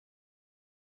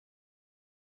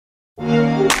What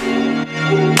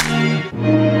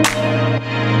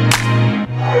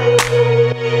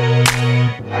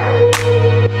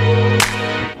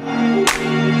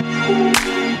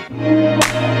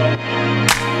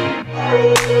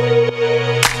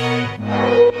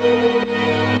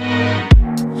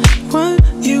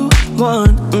you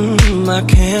want, I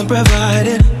can't provide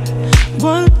it.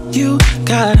 What you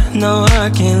got, no, I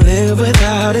can't live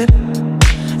without it.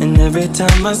 And every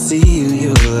time I see you,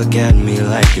 you look at me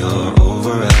like you're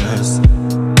over us.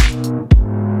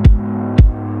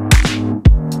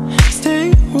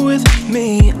 Stay with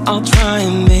me, I'll try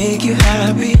and make you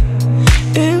happy.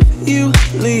 If you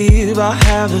leave, I'll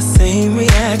have the same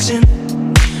reaction.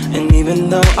 And even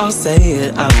though I'll say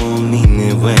it, I won't mean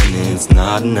it when it's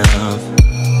not enough.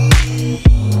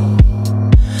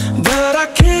 But I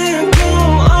can't go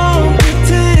on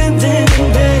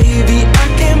pretending, baby. I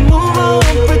can't move on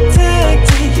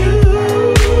protecting you.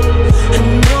 And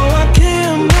no, I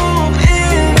can't move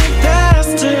any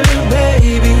faster,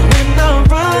 baby, when I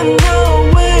run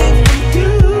away from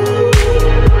you.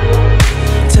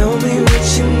 Tell me what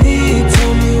you need,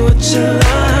 tell me what you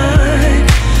like.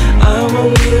 I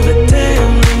won't give a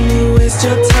damn, let me waste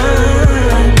your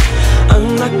time.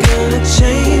 I'm not gonna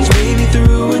change, baby,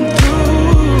 through and through.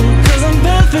 Cause I'm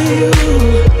bad for you,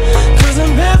 cause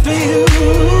I'm bad for you.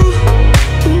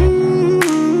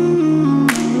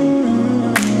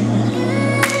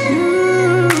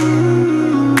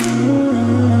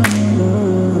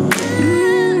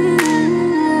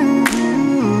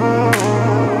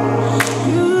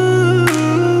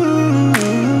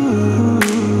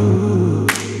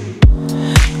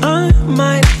 I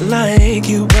might like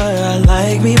you, but I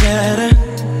like me better.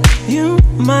 You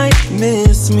might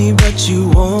miss me, but you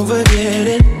won't forget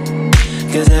it.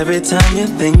 Cause every time you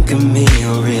think of me,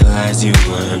 you'll realize you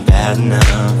weren't bad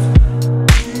enough.